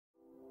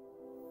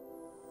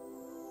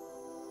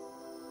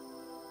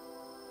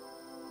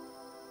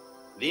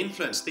The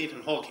influence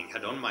Stephen Hawking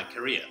had on my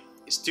career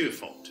is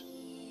twofold.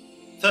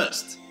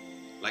 First,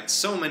 like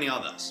so many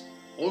others,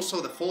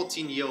 also the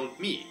 14-year-old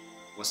me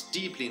was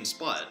deeply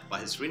inspired by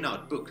his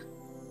renowned book,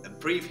 A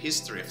Brief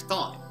History of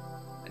Time,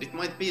 and it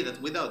might be that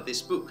without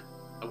this book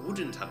I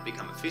wouldn't have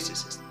become a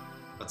physicist,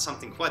 but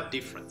something quite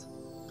different.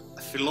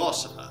 A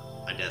philosopher,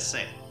 I dare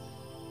say.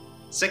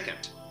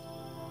 Second,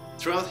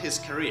 throughout his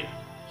career,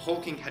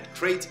 Hawking had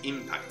great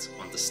impact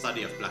on the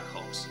study of black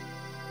holes.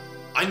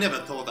 I never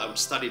thought I would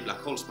study black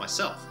holes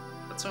myself,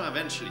 but so I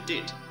eventually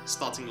did,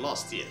 starting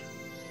last year.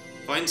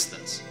 For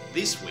instance,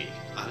 this week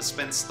I have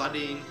spent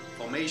studying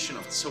formation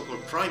of the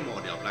so-called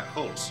primordial black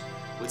holes,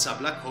 which are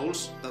black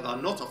holes that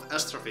are not of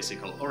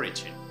astrophysical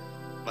origin,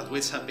 but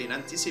which have been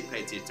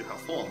anticipated to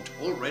have formed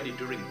already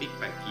during Big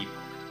Bang epoch.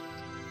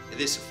 It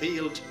is a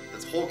field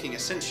that Hawking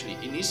essentially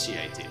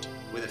initiated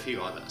with a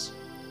few others.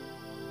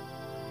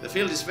 The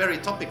field is very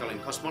topical in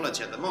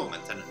cosmology at the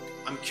moment, and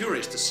I'm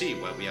curious to see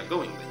where we are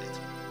going with it.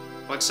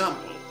 For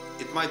example,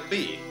 it might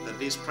be that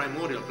these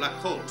primordial black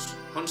holes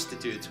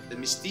constitute the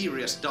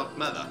mysterious dark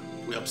matter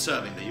we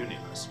observe in the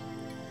universe.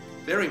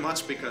 Very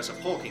much because of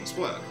Hawking's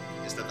work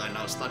is that I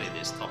now study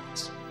these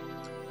topics.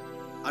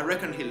 I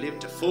reckon he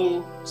lived a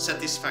full,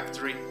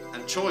 satisfactory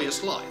and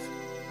joyous life,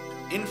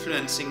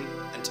 influencing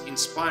and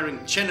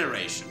inspiring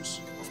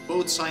generations of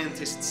both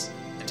scientists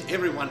and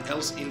everyone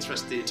else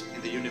interested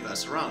in the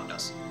universe around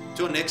us,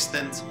 to an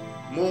extent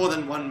more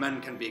than one man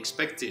can be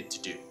expected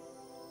to do.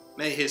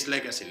 May his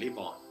legacy live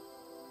on.